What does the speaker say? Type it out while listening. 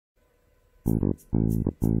Pulls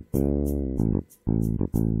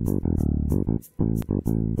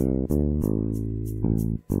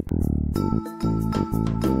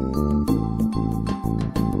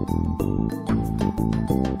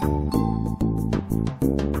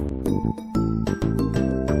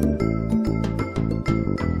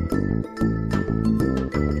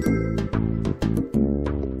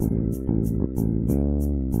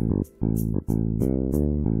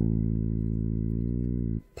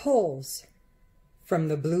from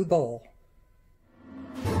the Blue Bowl.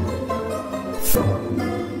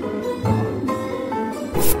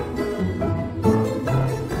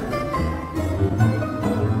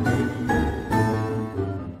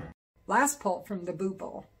 Last pull from the Boo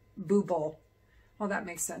Bowl. Well, that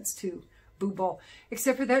makes sense too. Boo Bowl.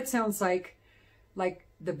 Except for that sounds like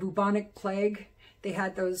the bubonic plague. They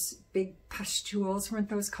had those big pustules. Weren't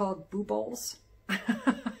those called boo bowls?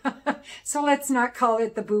 So let's not call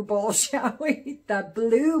it the Boo Bowl, shall we? The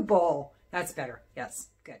Blue Bowl. That's better. Yes.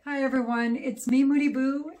 Good. Hi, everyone. It's me, Moody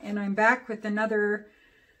Boo, and I'm back with another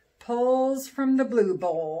Pulls from the Blue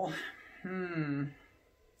Bowl.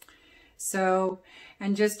 So,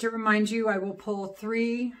 and just to remind you, I will pull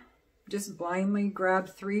three, just blindly grab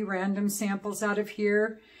three random samples out of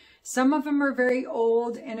here. Some of them are very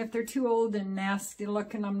old, and if they're too old and nasty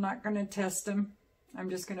looking, I'm not going to test them. I'm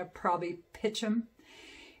just going to probably pitch them.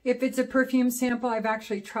 If it's a perfume sample I've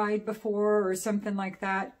actually tried before or something like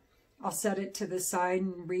that, I'll set it to the side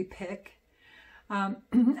and repick.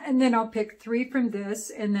 And then I'll pick three from this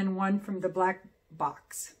and then one from the black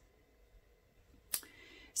box.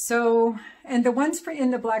 So, and the ones in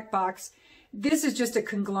the black box, this is just a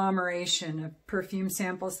conglomeration of perfume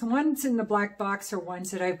samples. The ones in the black box are ones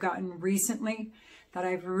that I've gotten recently that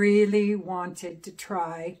I've really wanted to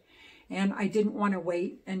try. And I didn't want to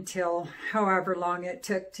wait until however long it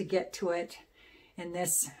took to get to it in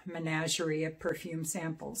this menagerie of perfume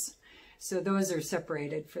samples. So those are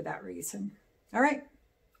separated for that reason. All right,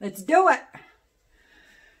 let's do it.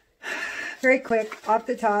 Very quick, off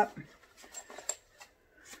the top.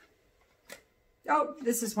 Oh,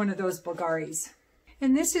 this is one of those Bvlgaris.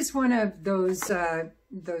 And this is one of those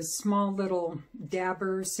small little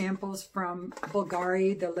dabber samples from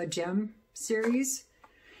Bvlgari, the La Gem series.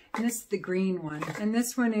 And this is the green one. And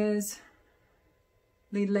this one is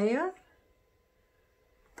Rirana.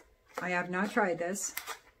 I have not tried this.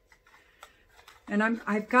 And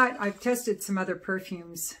I've tested some other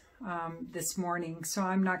perfumes this morning, so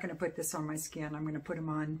I'm not going to put this on my skin. I'm going to put them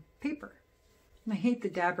on paper. And I hate the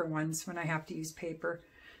dabber ones when I have to use paper.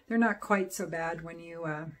 They're not quite so bad when you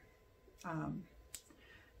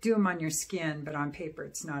do them on your skin, but on paper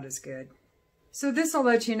it's not as good. So this will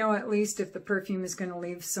let you know at least if the perfume is going to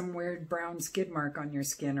leave some weird brown skid mark on your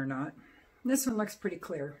skin or not. This one looks pretty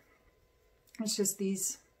clear. It's just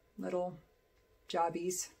these little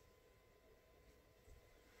jobbies.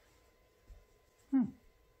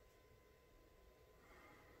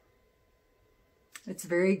 It's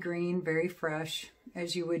very green, very fresh,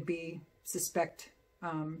 as you would suspect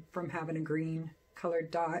from having a green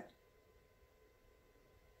colored dot.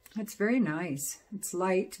 It's very nice. It's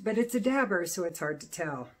light, but it's a dabber, so it's hard to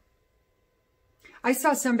tell. I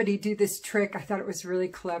saw somebody do this trick. I thought it was really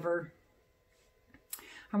clever.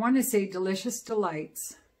 I want to say Delicious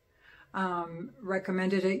Delights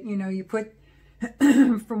recommended it. You know, you put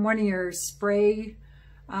from one of your spray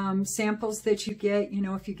samples that you get, you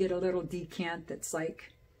know, if you get a little decant that's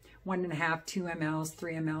like 1.5, 2 mLs,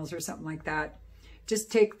 3 mLs or something like that,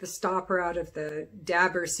 just take the stopper out of the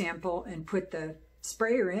dabber sample and put the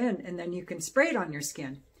sprayer in, and then you can spray it on your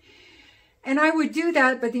skin. And I would do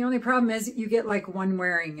that, but the only problem is you get like one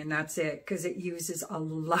wearing and that's it, because it uses a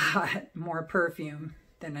lot more perfume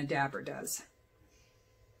than a dabber does.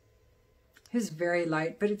 It's very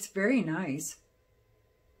light, but it's very nice.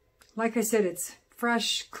 Like I said, it's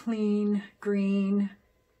fresh, clean, green.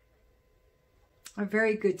 A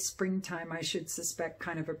very good springtime, I should suspect,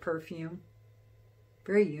 kind of a perfume.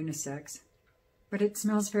 Very unisex, but it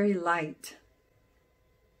smells very light.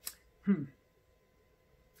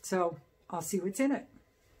 So I'll see what's in it.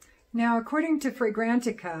 Now, according to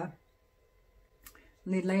Fragrantica,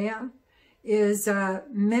 Rirana is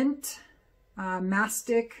mint,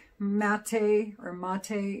 mastic, mate,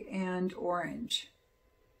 and orange.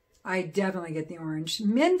 I definitely get the orange.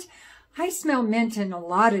 Mint, I smell mint in a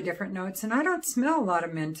lot of different notes, and I don't smell a lot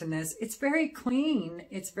of mint in this. It's very clean.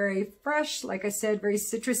 It's very fresh, like I said, very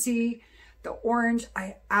citrusy. The orange,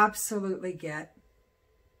 I absolutely get.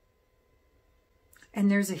 And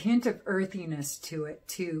there's a hint of earthiness to it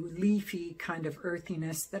too, leafy kind of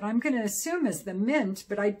earthiness that I'm going to assume is the mint,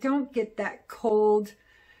 but I don't get that cold,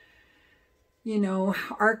 you know,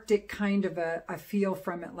 Arctic kind of a feel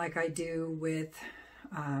from it, like I do with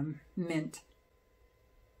mint.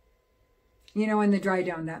 You know, in the dry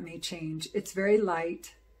down that may change. It's very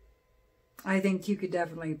light. I think you could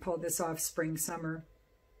definitely pull this off spring, summer.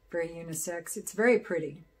 Very unisex. It's very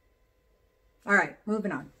pretty. All right,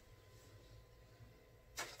 moving on.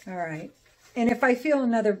 All right. And if I feel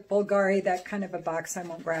another Bvlgari, that kind of a box, I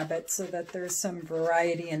won't grab it so that there's some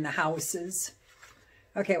variety in the houses.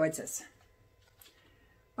 Okay, what's this?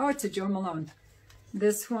 Oh, it's a Jo Malone.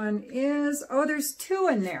 This one is, oh, there's two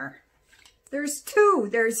in there. There's two.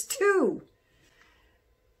 There's two.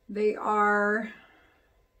 They are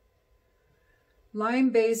lime,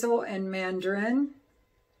 basil, and mandarin.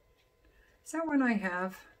 Is that one I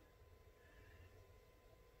have?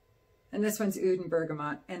 And this one's oud and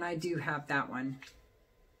bergamot, and I do have that one.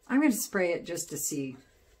 I'm going to spray it just to see.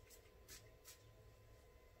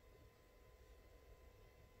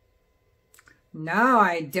 No,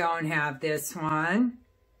 I don't have this one.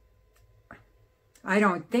 I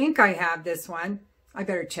don't think I have this one. I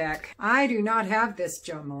better check. I do not have this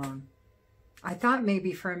Jo Malone. I thought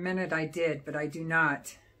maybe for a minute I did, but I do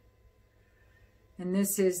not. And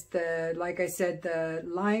this is the, like I said, the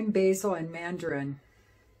lime, basil, and mandarin.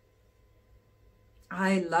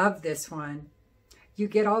 I love this one. You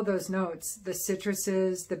get all those notes, the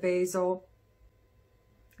citruses, the basil,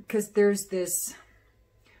 because there's this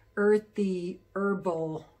earthy,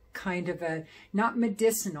 herbal kind of a, not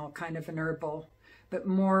medicinal kind of an herbal, but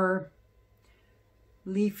more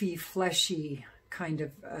leafy, fleshy kind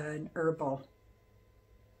of an herbal.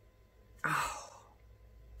 Oh,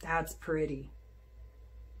 that's pretty.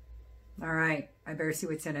 All right, I better see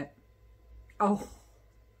what's in it. Oh,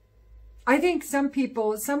 I think some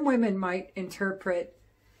people, some women might interpret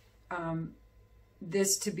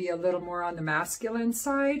this to be a little more on the masculine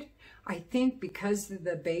side. I think because of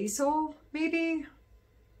the basil, maybe.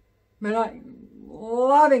 But I'm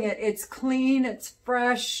loving it. It's clean, it's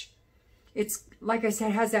fresh. It's, like I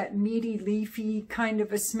said, has that meaty, leafy kind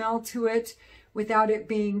of a smell to it without it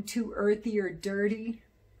being too earthy or dirty.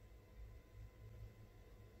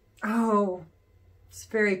 Oh, it's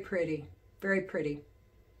very pretty. Very pretty.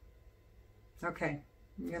 Okay,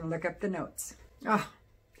 I'm going to look up the notes. Oh,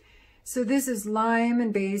 so this is lime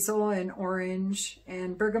and basil and orange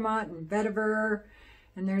and bergamot and vetiver.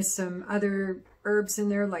 And there's some other herbs in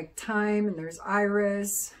there like thyme, and there's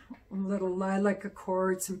iris, a little lilac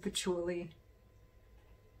accord, some patchouli.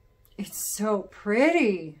 It's so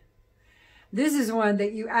pretty. This is one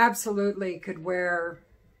that you absolutely could wear,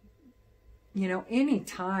 you know,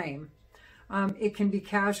 anytime. It can be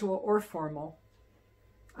casual or formal.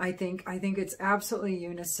 I think it's absolutely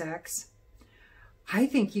unisex. I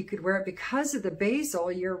think you could wear it because of the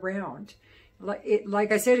basil year round.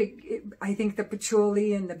 Like I said, I think the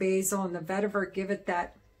patchouli and the basil and the vetiver give it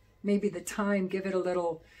that, maybe the thyme, give it a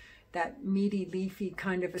little, that meaty, leafy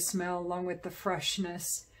kind of a smell, along with the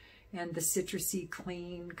freshness and the citrusy,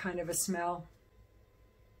 clean kind of a smell.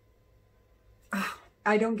 Oh,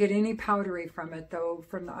 I don't get any powdery from it, though,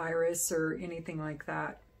 from the iris or anything like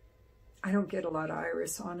that. I don't get a lot of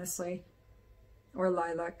iris, honestly, or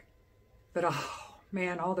lilac. But, oh,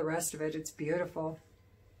 man, all the rest of it, it's beautiful.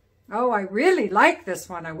 Oh, I really like this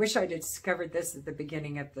one. I wish I'd discovered this at the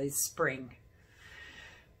beginning of the spring.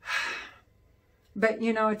 But,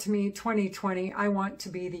 you know, to me, 2020, I want to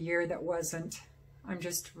be the year that wasn't. I'm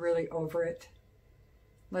just really over it.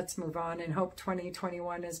 Let's move on and hope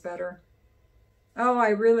 2021 is better. Oh, I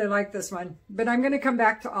really like this one. But I'm going to come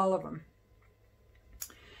back to all of them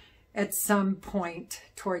at some point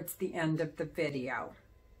towards the end of the video.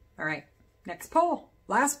 All right, next poll.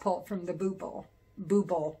 Last poll from the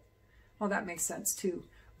Bvlgari. Well, that makes sense too.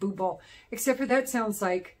 Bvlgari. Except for that sounds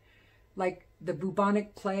like the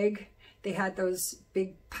bubonic plague. They had those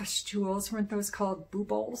big pustules. Weren't those called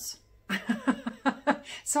buboles?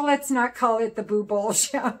 So let's not call it the Bvlgari,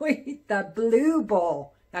 shall we? The blue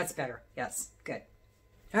bowl. That's better. Yes, good.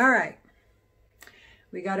 All right.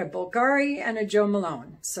 We got a Bvlgari and a Jo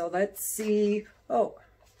Malone. So let's see. Oh,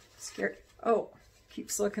 scared. Oh,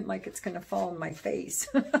 keeps looking like it's going to fall in my face.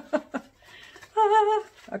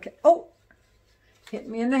 Okay. Oh, hit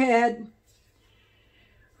me in the head.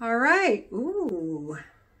 All right. Ooh,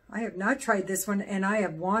 I have not tried this one, and I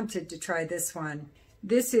have wanted to try this one.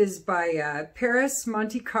 This is by Perris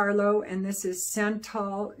Monte Carlo, and this is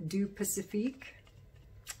Santal du Pacifique.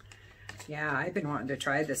 Yeah, I've been wanting to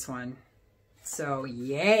try this one. So,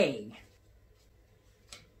 yay.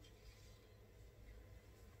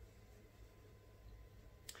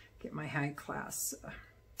 Get my high class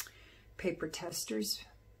paper testers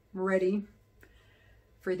ready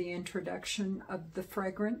for the introduction of the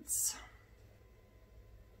fragrance.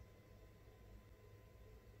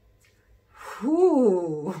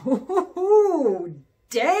 Ooh,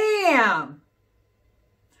 damn.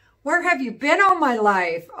 Where have you been all my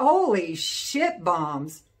life? Holy shit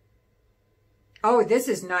bombs. Oh, this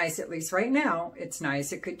is nice, at least right now. It's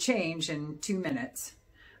nice. It could change in 2 minutes.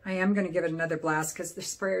 I am going to give it another blast because the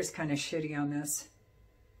sprayer is kind of shitty on this.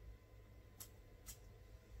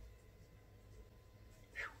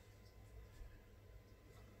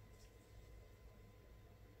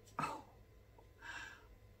 Oh.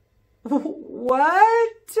 What?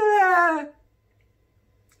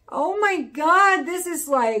 Oh my God, this is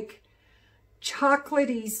like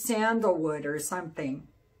chocolatey sandalwood or something.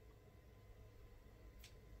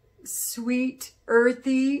 Sweet,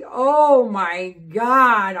 earthy. Oh my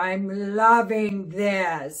God, I'm loving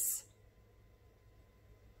this.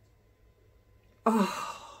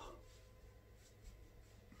 Oh.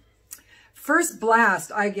 First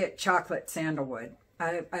blast, I get chocolate sandalwood.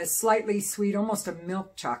 A slightly sweet, almost a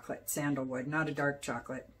milk chocolate sandalwood, not a dark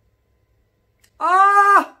chocolate.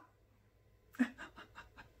 Ah!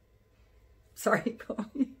 Sorry,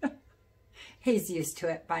 he's used to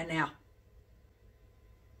it by now.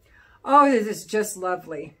 Oh, this is just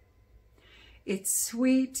lovely. It's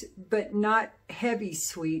sweet, but not heavy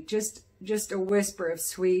sweet, just a whisper of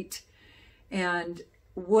sweet and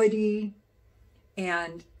woody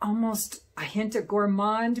and almost a hint of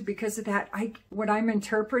gourmand because of that. What I'm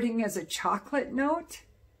interpreting as a chocolate note.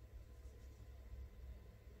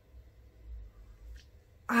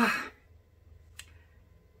 Ah,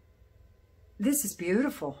 this is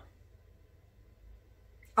beautiful.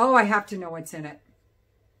 Oh, I have to know what's in it.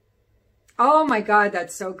 Oh my God,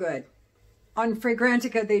 that's so good. On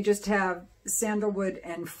Fragrantica, they just have sandalwood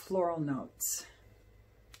and floral notes.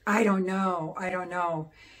 I don't know. I don't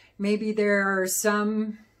know. Maybe there are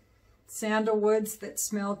some sandalwoods that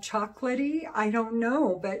smell chocolatey. I don't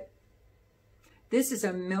know, but this is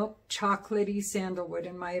a milk chocolatey sandalwood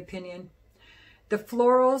in my opinion. The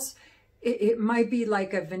florals, it might be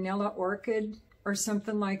like a vanilla orchid or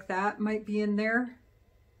something like that might be in there.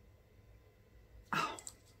 Oh,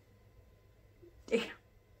 damn.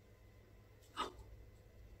 Oh.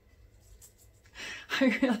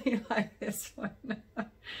 I really like this one.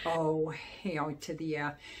 Oh, hell to the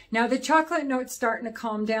yeah. Now the chocolate note's starting to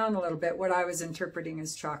calm down a little bit, what I was interpreting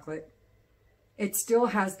as chocolate. It still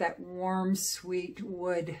has that warm, sweet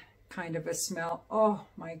wood kind of a smell. Oh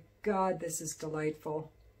my God, this is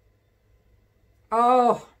delightful.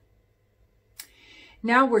 Oh,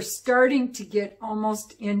 now we're starting to get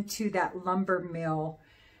almost into that lumber mill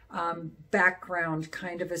background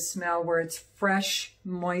kind of a smell where it's fresh,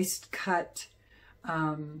 moist cut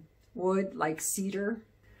wood like cedar.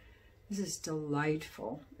 This is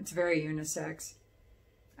delightful. It's very unisex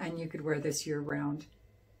and you could wear this year round.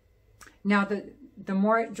 Now the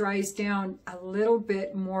more it dries down, a little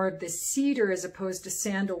bit more of the cedar as opposed to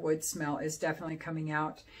sandalwood smell is definitely coming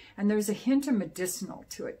out. And there's a hint of medicinal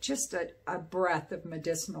to it, just a breath of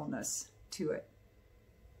medicinalness to it.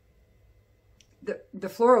 The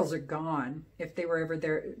florals are gone, if they were ever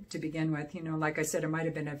there to begin with. You know, like I said, it might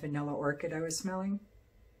have been a vanilla orchid I was smelling.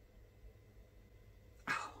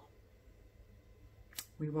 Oh.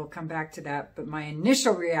 We will come back to that, but my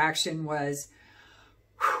initial reaction was,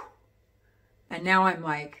 whew. And now I'm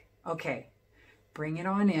like, okay, bring it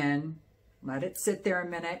on in, let it sit there a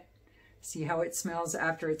minute, see how it smells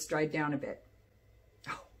after it's dried down a bit.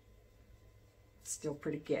 Oh, it's still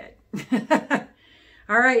pretty good.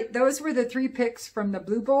 All right, those were the 3 picks from the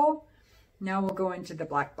blue bowl. Now we'll go into the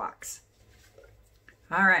black box.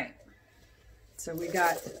 All right, so we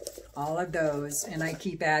got all of those, and I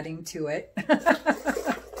keep adding to it.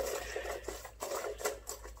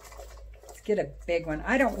 Get a big one.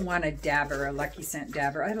 I don't want a dabber, a Lucky Scent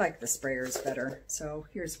dabber. I like the sprayers better. So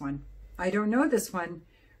here's one. I don't know this one.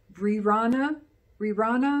 Rirana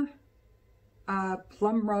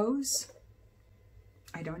Plum Rose.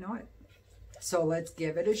 I don't know it. So let's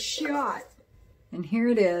give it a shot. And here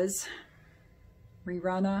it is.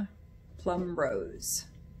 Rirana Plum Rose.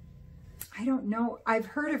 I don't know. I've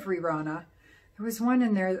heard of Rirana. There was one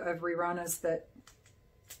in there of Riranas that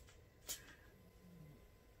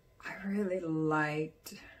I really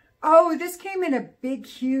liked. Oh, this came in a big,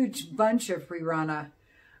 huge bunch of Rirana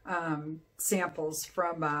samples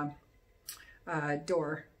from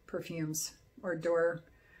Door Perfumes, or Door,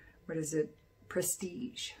 what is it?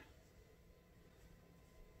 Prestige.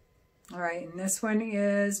 All right, and this one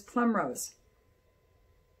is Plum Rose.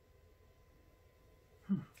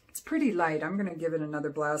 It's pretty light. I'm going to give it another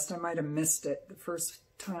blast. I might have missed it the first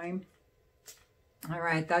time. All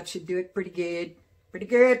right, that should do it pretty good. Pretty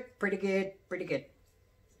good, pretty good, pretty good.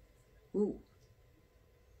 Ooh.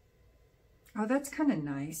 Oh, that's kind of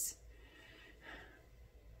nice.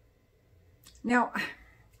 Now,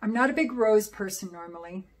 I'm not a big rose person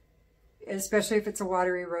normally, especially if it's a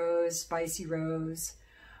watery rose, spicy rose,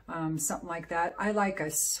 something like that. I like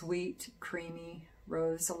a sweet, creamy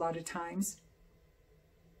rose a lot of times.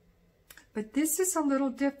 But this is a little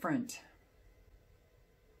different.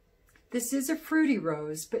 This is a fruity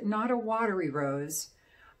rose, but not a watery rose.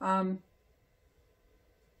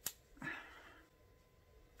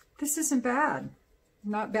 This isn't bad.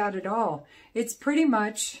 Not bad at all. It's pretty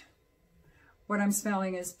much what I'm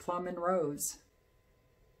smelling is plum and rose.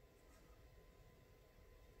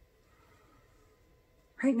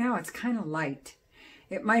 Right now it's kind of light.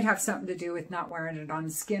 It might have something to do with not wearing it on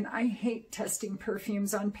skin. I hate testing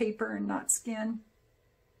perfumes on paper and not skin.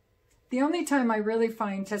 The only time I really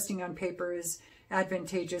find testing on paper is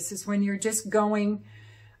advantageous is when you're just going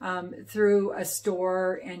through a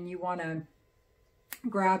store and you want to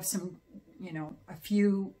grab some, you know, a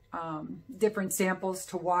few different samples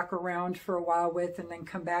to walk around for a while with and then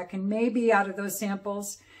come back. And maybe out of those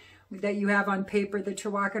samples that you have on paper that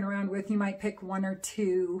you're walking around with, you might pick one or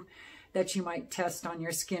two that you might test on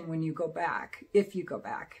your skin when you go back, if you go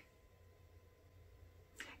back.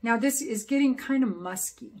 Now this is getting kind of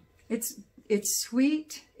musky. It's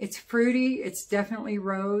sweet, it's fruity, it's definitely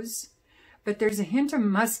rose, but there's a hint of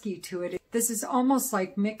musky to it. This is almost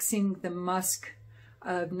like mixing the musk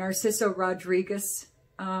of Narciso Rodriguez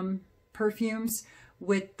perfumes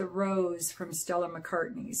with the rose from Stella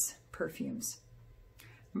McCartney's perfumes.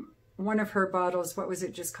 One of her bottles, what was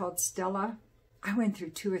it just called? Stella? I went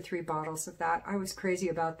through 2 or 3 bottles of that. I was crazy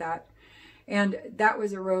about that. And that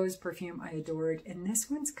was a rose perfume I adored. And this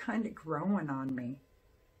one's kind of growing on me.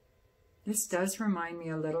 This does remind me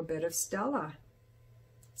a little bit of Stella.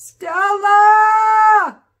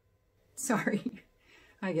 Stella! Sorry.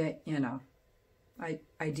 I get, you know,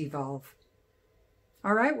 I devolve.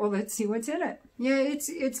 All right, well, let's see what's in it. Yeah,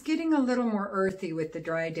 it's getting a little more earthy with the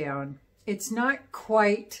dry down. It's not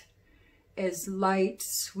quite as light,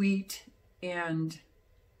 sweet, and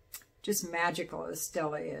just magical as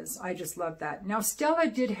Stella is. I just love that. Now, Stella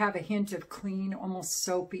did have a hint of clean, almost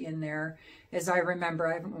soapy in there, as I remember.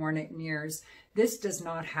 I haven't worn it in years. This does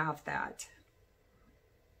not have that.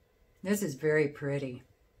 This is very pretty.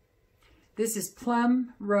 This is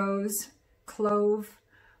plum, rose, clove,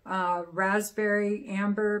 raspberry,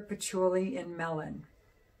 amber, patchouli, and melon.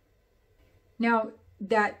 Now,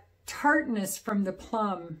 that tartness from the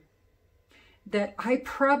plum that I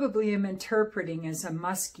probably am interpreting as a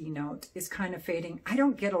musky note is kind of fading. I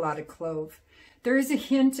don't get a lot of clove. There is a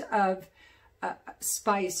hint of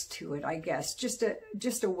spice to it, I guess, just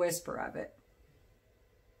a whisper of it.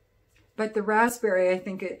 But the raspberry, I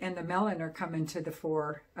think, and the melon are coming to the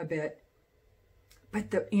fore a bit.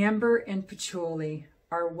 But the amber and patchouli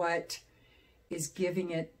are what is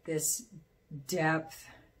giving it this depth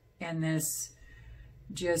and this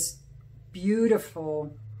just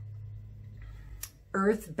beautiful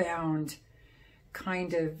earthbound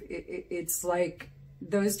kind of, it's like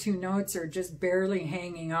those two notes are just barely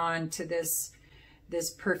hanging on to this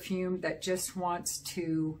perfume that just wants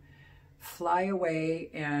to fly away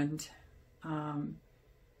and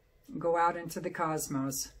go out into the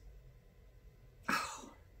cosmos. Oh,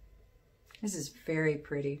 this is very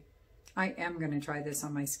pretty. I am going to try this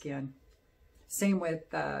on my skin. Same with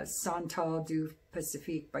Santal du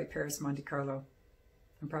Pacifique by Perris Monte Carlo.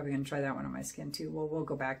 I'm probably going to try that one on my skin too. Well, we'll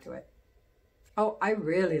go back to it. Oh, I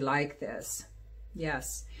really like this.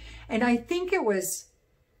 Yes. And I think it was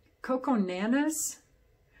Coco Nanas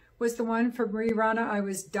was the one from Rirana I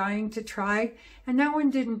was dying to try. And that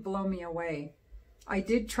one didn't blow me away. I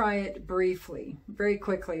did try it briefly, very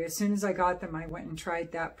quickly. As soon as I got them, I went and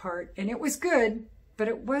tried that part. And it was good, but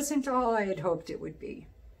it wasn't all I had hoped it would be.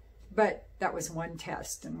 But that was one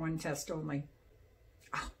test and one test only.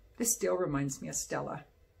 Oh, this still reminds me of Stella.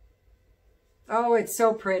 Oh, it's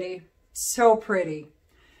so pretty. So pretty.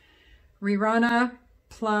 Rirana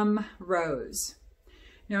Plum Rose.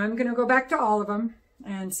 Now I'm going to go back to all of them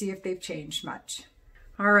and see if they've changed much.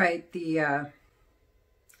 All right, the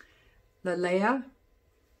Lalea.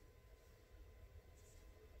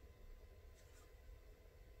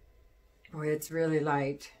 Boy, it's really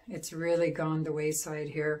light. It's really gone the wayside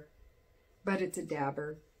here, but it's a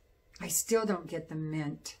dabber. I still don't get the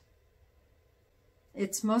mint.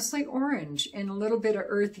 It's mostly orange and a little bit of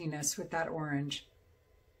earthiness with that orange.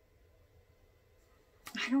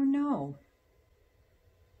 I don't know.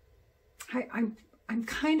 I'm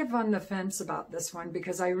kind of on the fence about this one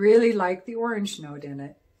because I really like the orange note in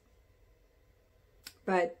it.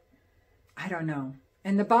 But I don't know.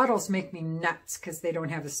 And the bottles make me nuts because they don't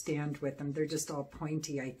have a stand with them. They're just all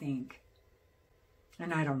pointy, I think.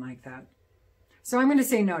 And I don't like that. So I'm going to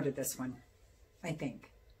say no to this one. I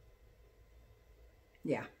think.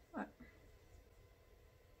 Yeah.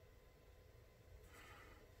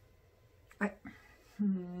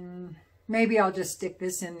 Maybe I'll just stick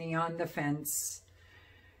this in the on the fence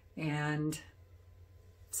and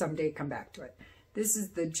someday come back to it. This is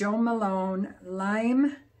the Jo Malone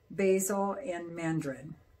Lime, Basil, and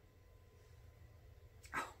Mandarin.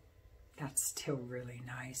 Oh, that's still really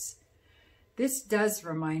nice. This does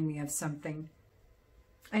remind me of something,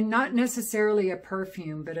 and not necessarily a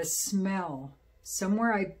perfume, but a smell.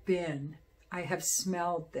 Somewhere I've been, I have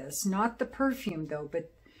smelled this. Not the perfume though,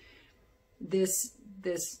 but this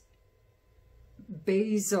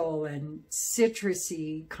basil and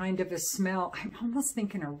citrusy kind of a smell. I'm almost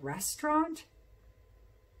thinking a restaurant,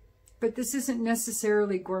 but this isn't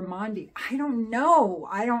necessarily gourmandy. I don't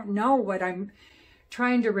know what I'm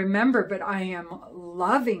trying to remember, but I am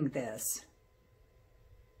loving this.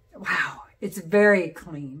 Wow, it's very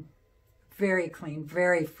clean,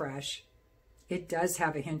 very fresh. It does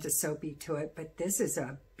have a hint of soapy to it, but this is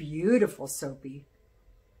a beautiful soapy.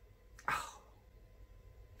 Oh,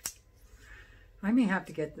 I may have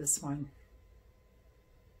to get this one.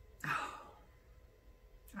 Oh,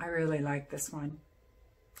 I really like this one.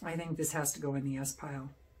 I think this has to go in the S pile.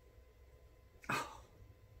 Oh,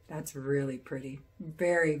 that's really pretty.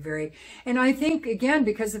 Very. And I think, again,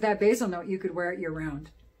 because of that basil note, you could wear it year-round.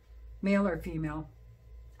 Male or female.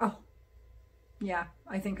 Oh, yeah,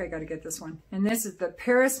 I think I got to get this one. And this is the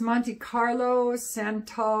Perris Monte Carlo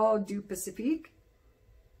Santal du Pacifique.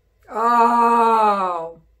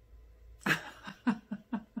 Oh,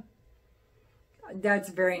 that's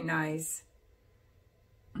very nice.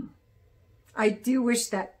 I do wish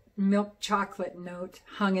that milk chocolate note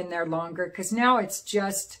hung in there longer, because now it's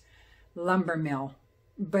just lumber mill,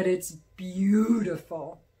 but it's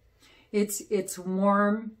beautiful. It's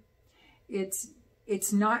warm. It's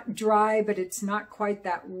not dry, but it's not quite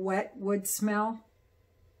that wet wood smell.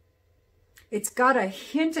 It's got a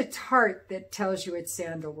hint of tart that tells you it's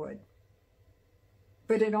sandalwood,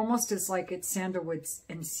 but it almost is like it's sandalwood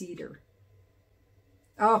and cedar.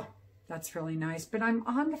 Oh, that's really nice, but I'm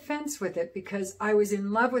on the fence with it because I was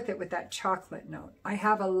in love with it with that chocolate note. I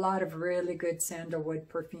have a lot of really good sandalwood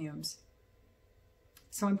perfumes,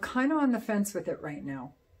 so I'm kind of on the fence with it right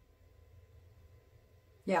now.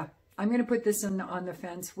 Yeah, I'm going to put this on the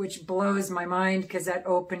fence, which blows my mind because that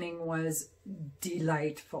opening was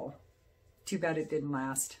delightful. Too bad it didn't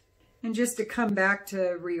last. And just to come back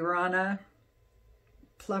to Rirana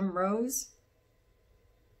Plum Rose.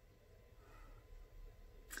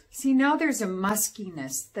 See, now there's a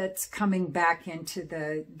muskiness that's coming back into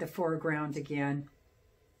the foreground again.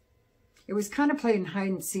 It was kind of playing hide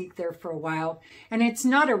and seek there for a while, and it's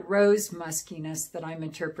not a rose muskiness that I'm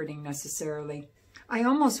interpreting necessarily. I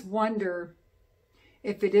almost wonder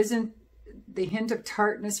if it isn't the hint of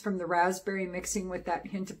tartness from the raspberry mixing with that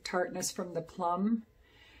hint of tartness from the plum,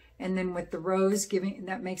 and then with the rose giving,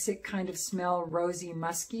 that makes it kind of smell rosy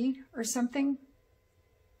musky or something.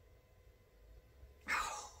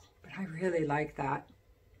 Oh, but I really like that.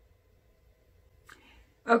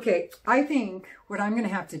 Okay, I think what I'm going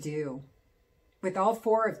to have to do with all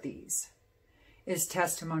four of these is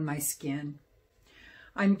test them on my skin.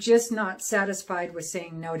 I'm just not satisfied with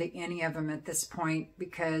saying no to any of them at this point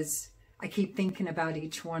because I keep thinking about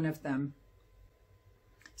each one of them.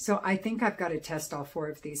 So I think I've got to test all four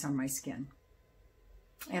of these on my skin.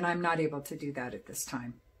 And I'm not able to do that at this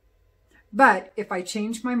time. But if I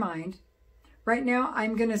change my mind, right now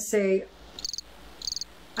I'm going to say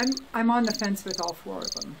I'm on the fence with all four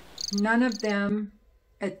of them. None of them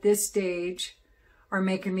at this stage are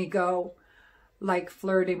making me go like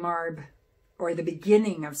Fleur de Marbre or the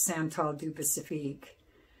beginning of Santal du Pacifique.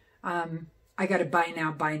 I got to buy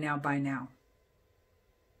now.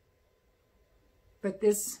 But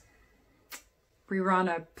this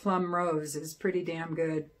Rirana Plum Rose is pretty damn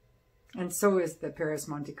good. And so is the Perris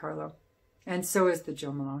Monte Carlo. And so is the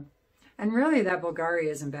Jo Malone. And really that Bvlgari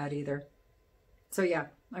isn't bad either. So yeah,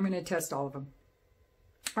 I'm going to test all of them.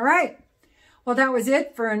 All right. Well, that was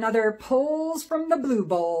it for another Pulls from the Blue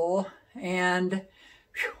Bowl. And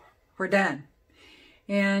whew, we're done.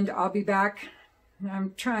 And I'll be back.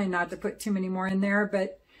 I'm trying not to put too many more in there,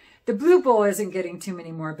 but the Blue Bowl isn't getting too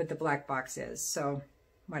many more, but the black box is. So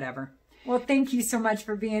whatever. Well, thank you so much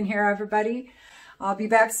for being here, everybody. I'll be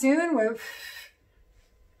back soon with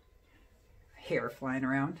hair flying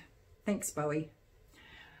around. Thanks, Bowie.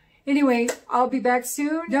 Anyway, I'll be back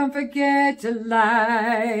soon. Don't forget to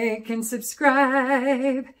like and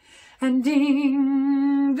subscribe and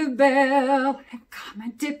ding the bell and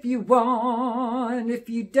comment if you want. If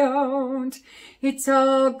you don't, it's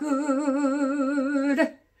all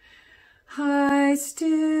good. Hi.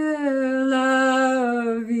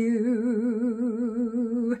 love you.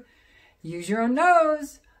 Use your own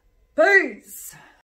nose. Peace.